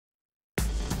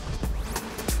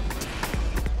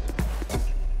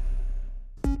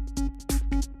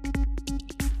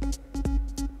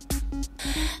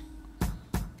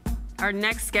Our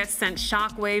next guest sent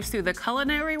shockwaves through the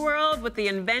culinary world with the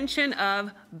invention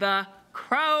of the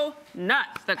Cronut.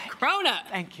 The Cronut.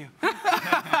 Thank you.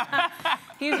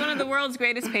 He's one of the world's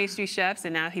greatest pastry chefs,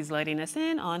 and now he's letting us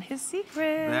in on his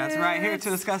secrets. That's right. Here to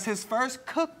discuss his first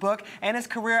cookbook and his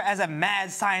career as a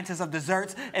mad scientist of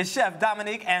desserts is Chef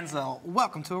Dominique Ansel.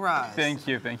 Welcome to Arise. Thank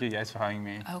you guys for having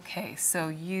me. Okay, so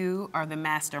you are the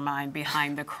mastermind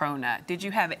behind the Cronut. Did you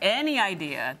have any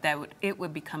idea that it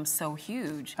would become so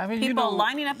huge? I mean, people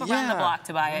lining up around the block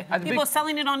to buy it. People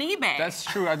selling it on eBay. That's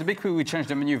true. At the bakery, we change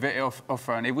the menu very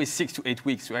often. Every 6 to 8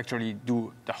 weeks, we actually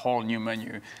do the whole new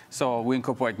menu. So we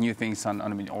incorporate new things on the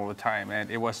menu all the time, and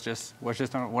it was just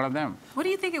one of them. What do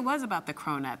you think it was about the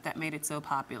Cronut that made it so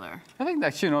popular? I think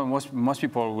that most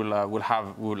people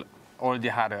will already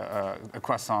had a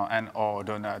croissant and or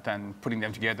donut, and putting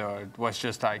them together was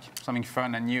just like something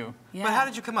fun and new. Yeah. But how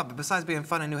did you come up, besides being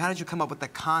fun and new, how did you come up with the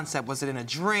concept? Was it in a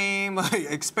dream,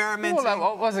 experimenting? Well,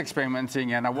 I was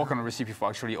experimenting, and I worked on a recipe for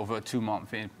actually over 2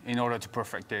 months in order to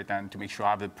perfect it and to make sure I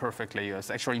have the perfect layers.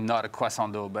 Actually not a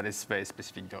croissant dough, but it's very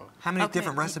specific dough. How many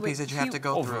different recipes did you have to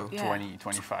go through? Over 20,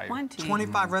 25.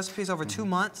 25 recipes over 2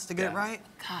 months to get it right?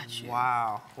 Gotcha.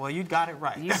 Wow. Well, you got it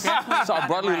right. So I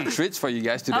brought little treats for you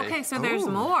guys today. Okay, so there's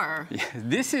more. Yeah,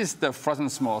 this is the frozen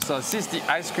s'mores. So this is the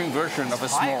ice cream version of a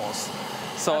s'mores.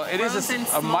 So it is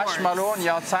a marshmallow on the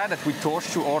outside that we torch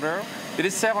to order. It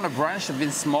is served on a branch that's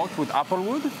been smoked with apple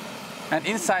wood. And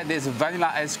inside there's a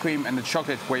vanilla ice cream and a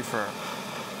chocolate wafer.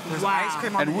 There's ice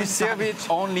cream on and the we inside. serve it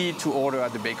only to order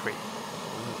at the bakery.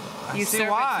 You serve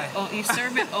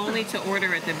it only to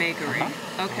order at the bakery.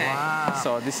 Okay. Wow.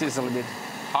 So this is a little bit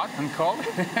hot and cold.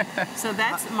 So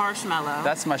that's marshmallow.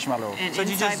 That's marshmallow. And So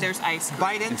inside there's ice cream.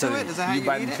 Bite into it? Is that how you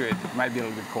bite eat into it? It might be a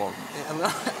little bit cold.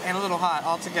 And a little hot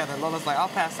altogether. Lola's like, I'll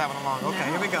pass that one along. Okay,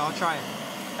 here we go. I'll try it.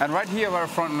 And right here, right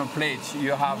front on the plate,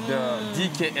 you have the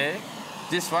DKA.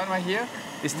 This one right here,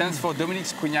 it stands for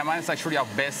Dominique's Kunyama. It's actually our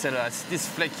best seller. It's this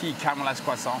flaky caramelized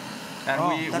croissant.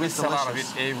 And we sell out of it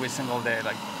every single day,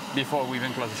 like before we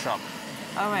even close the shop.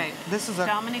 All right. This is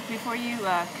Dominique, before you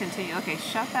continue, okay,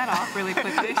 shut that off really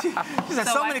quickly. There's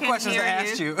so many questions to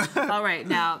ask you. All right,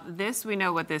 now this, we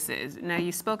know what this is. Now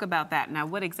you spoke about that. Now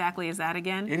what exactly is that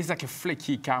again? It is like a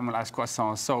flaky caramelized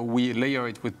croissant. So we layer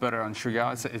it with butter and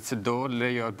sugar. It's a dough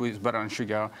layered with butter and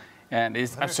sugar. And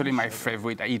it's actually my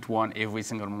favorite. I eat one every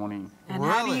single morning. And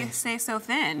how do you stay so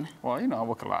thin? Well, you know, I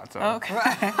work a lot. So. Okay.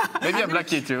 Maybe I'm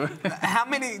lucky too. How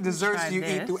many desserts do you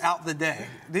eat throughout the day?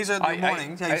 These are the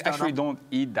mornings. I actually don't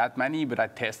eat that many, but I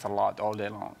test a lot all day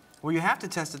long. Well, you have to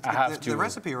test it to get the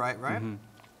recipe right?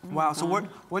 Wow, so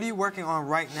what are you working on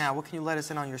right now? What can you let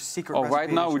us in on your secret recipe? Right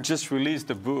now we just released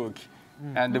the book,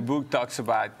 and the book talks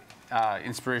about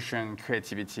inspiration,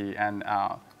 creativity, and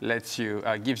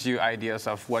gives you ideas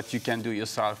of what you can do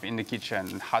yourself in the kitchen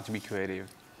and how to be creative.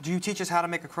 Do you teach us how to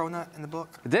make a cronut in the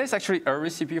book? There's actually a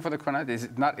recipe for the cronut. It's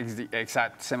not the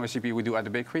exact same recipe we do at the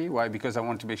bakery. Why? Because I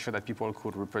want to make sure that people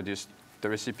could reproduce the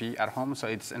recipe at home. So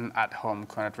it's an at-home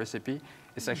cronut recipe.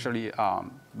 It's actually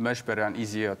much better and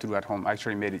easier to do at home. I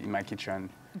actually made it in my kitchen.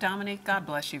 Dominique, God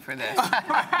bless you for this.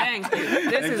 Thank you.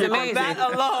 This is amazing. That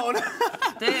alone.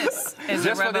 This is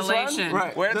a revelation.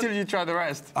 Right. Wait until you try the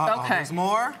rest. Okay. There's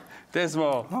more? There's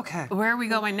more. Okay. Where are we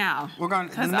going now? We're going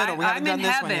in the middle. We haven't done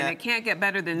this one yet. It can't get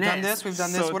better than this. Done this. We've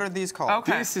done this. What are these called?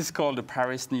 Okay. This is called the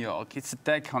Paris New York. It's a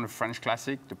take on a French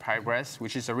classic, the pie breast,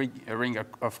 which is a ring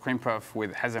of cream puff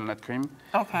with hazelnut cream.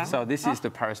 Okay. So this is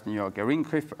the Paris New York, a ring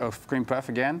of cream puff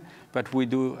again, but we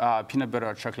do peanut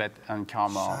butter, chocolate, and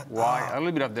caramel. Why? A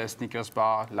little bit of the Snickers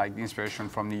bar, like the inspiration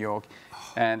from New York,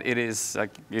 and it is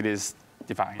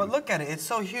divine. But look at it. It's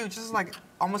so huge. This is like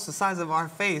almost the size of our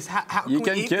face. How can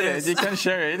we eat this? You can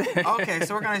share it. Okay,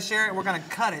 so we're going to share it. We're going to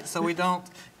cut it so we don't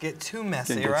get too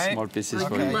messy, right? Small pieces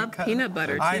for I you. love peanut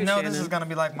butter, too, I know Shannon. this is going to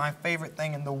be like my favorite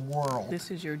thing in the world. This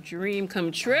is your dream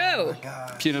come true. Oh, my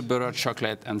gosh. Peanut butter,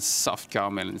 chocolate, and soft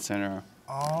caramel in the center.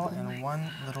 All in one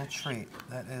little treat.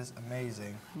 That is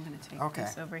amazing. I'm going to take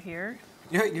this over here.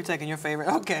 You're taking your favorite?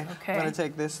 Okay. Okay. I'm going to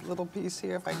take this little piece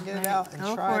here if I can get it out and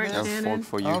try this. I have a fork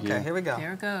for you Okay, here we go.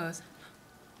 Here it goes.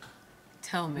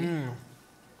 Tell me.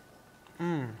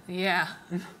 Yeah.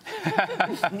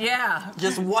 Yeah.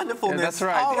 Just wonderfulness. Yeah, that's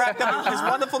right. All wrapped up in just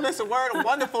wonderfulness, a word of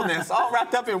wonderfulness, all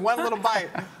wrapped up in one little bite.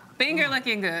 Finger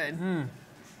looking good.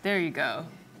 There you go.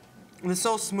 And it's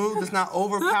so smooth, it's not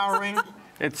overpowering.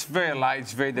 It's very light,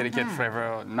 it's very delicate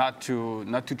flavor, not too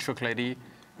chocolatey.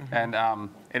 And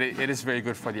it is very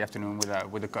good for the afternoon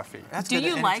with the coffee. Do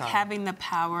you like having the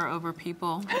power over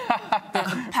people?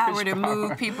 The power to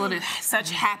move people to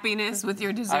such happiness with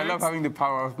your desserts? I love having the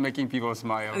power of making people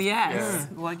smile. Yes.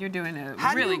 Yeah. Well, you're doing a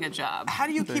really good job. How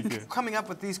do you keep coming up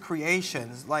with these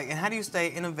creations? And how do you stay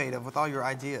innovative with all your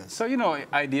ideas? So,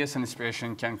 ideas and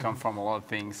inspiration can come from a lot of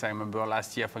things. I remember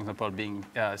last year, for example, being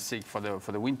sick for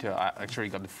the winter. I actually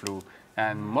got the flu.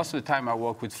 And most of the time, I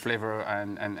work with flavor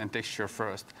and texture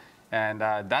first. And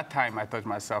that time, I thought to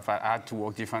myself, I had to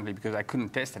work differently because I couldn't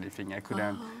taste anything. I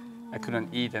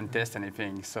couldn't eat and taste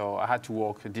anything. So I had to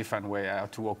work a different way. I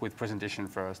had to work with presentation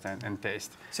first and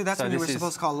taste. See, that's when you were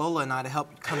supposed to call Lola and I to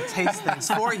help come taste things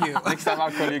for you. Next time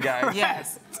I'll call you guys.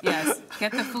 Yes, yes.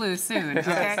 Get the flu soon,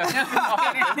 okay?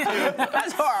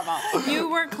 That's horrible. You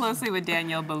worked closely with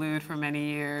Daniel Boulud for many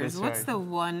years. That's What's right. the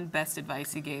one best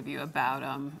advice he gave you about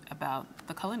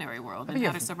the culinary world and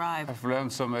how to survive? I've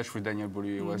learned so much with Daniel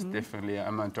Boulud. He was definitely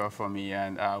a mentor for me.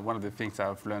 And one of the things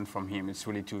I've learned from him is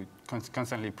really to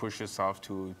constantly push yourself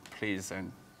to please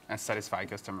and satisfy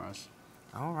customers.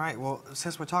 All right. Well,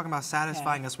 since we're talking about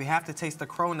satisfying us, we have to taste the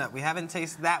Cronut. We haven't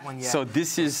tasted that one yet. So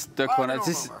this is the Cronut.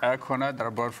 This is a Cronut that I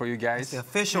brought for you guys. It's the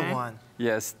official one.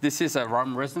 Yes. This is a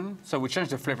rum resin. So we change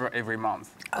the flavor every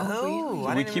month. Oh,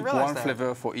 so we keep one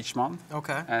flavor for each month.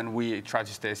 Okay. And we try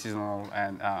to stay seasonal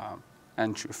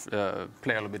and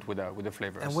play a little bit with the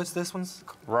flavors. And what's this one's?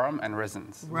 Rum and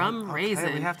raisins. Rum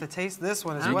raisin. We have to taste this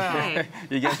one as well.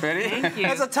 You guys ready? Thank you.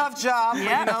 It's a tough job,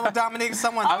 but Dominique,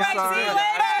 someone's got to see you do it.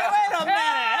 later. Wait a minute.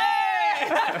 Hey!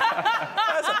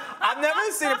 I've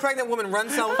never seen a pregnant woman run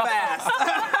so fast.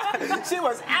 She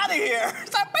was out of here.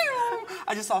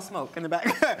 I just saw smoke in the back.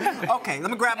 Okay,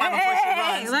 let me grab mine before she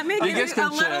runs. Let me give you a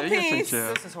little piece.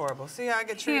 This is horrible. See how I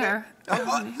get treated? Here.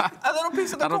 A little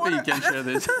piece of the I don't corner. think you can share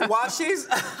this. While she's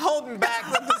holding back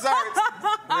the desserts.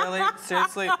 Really?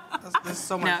 Seriously? This is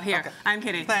so much. No, here. Okay. I'm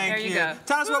kidding. Thank there you go.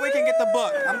 Tell us where we can get the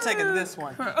book. I'm taking this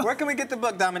one. Where can we get the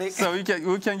book, Dominique? So we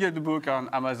can get the book on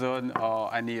Amazon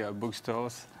or any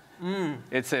bookstores.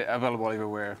 It's available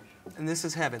everywhere. And this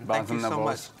is heaven. Thank you so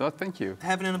much. So thank you.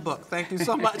 Heaven in a book. Thank you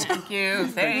so much. Thank you.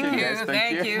 Thank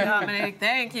you, Dominique.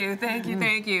 Thank you, thank you,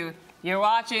 thank you. You're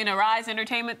watching Arise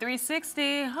Entertainment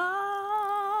 360.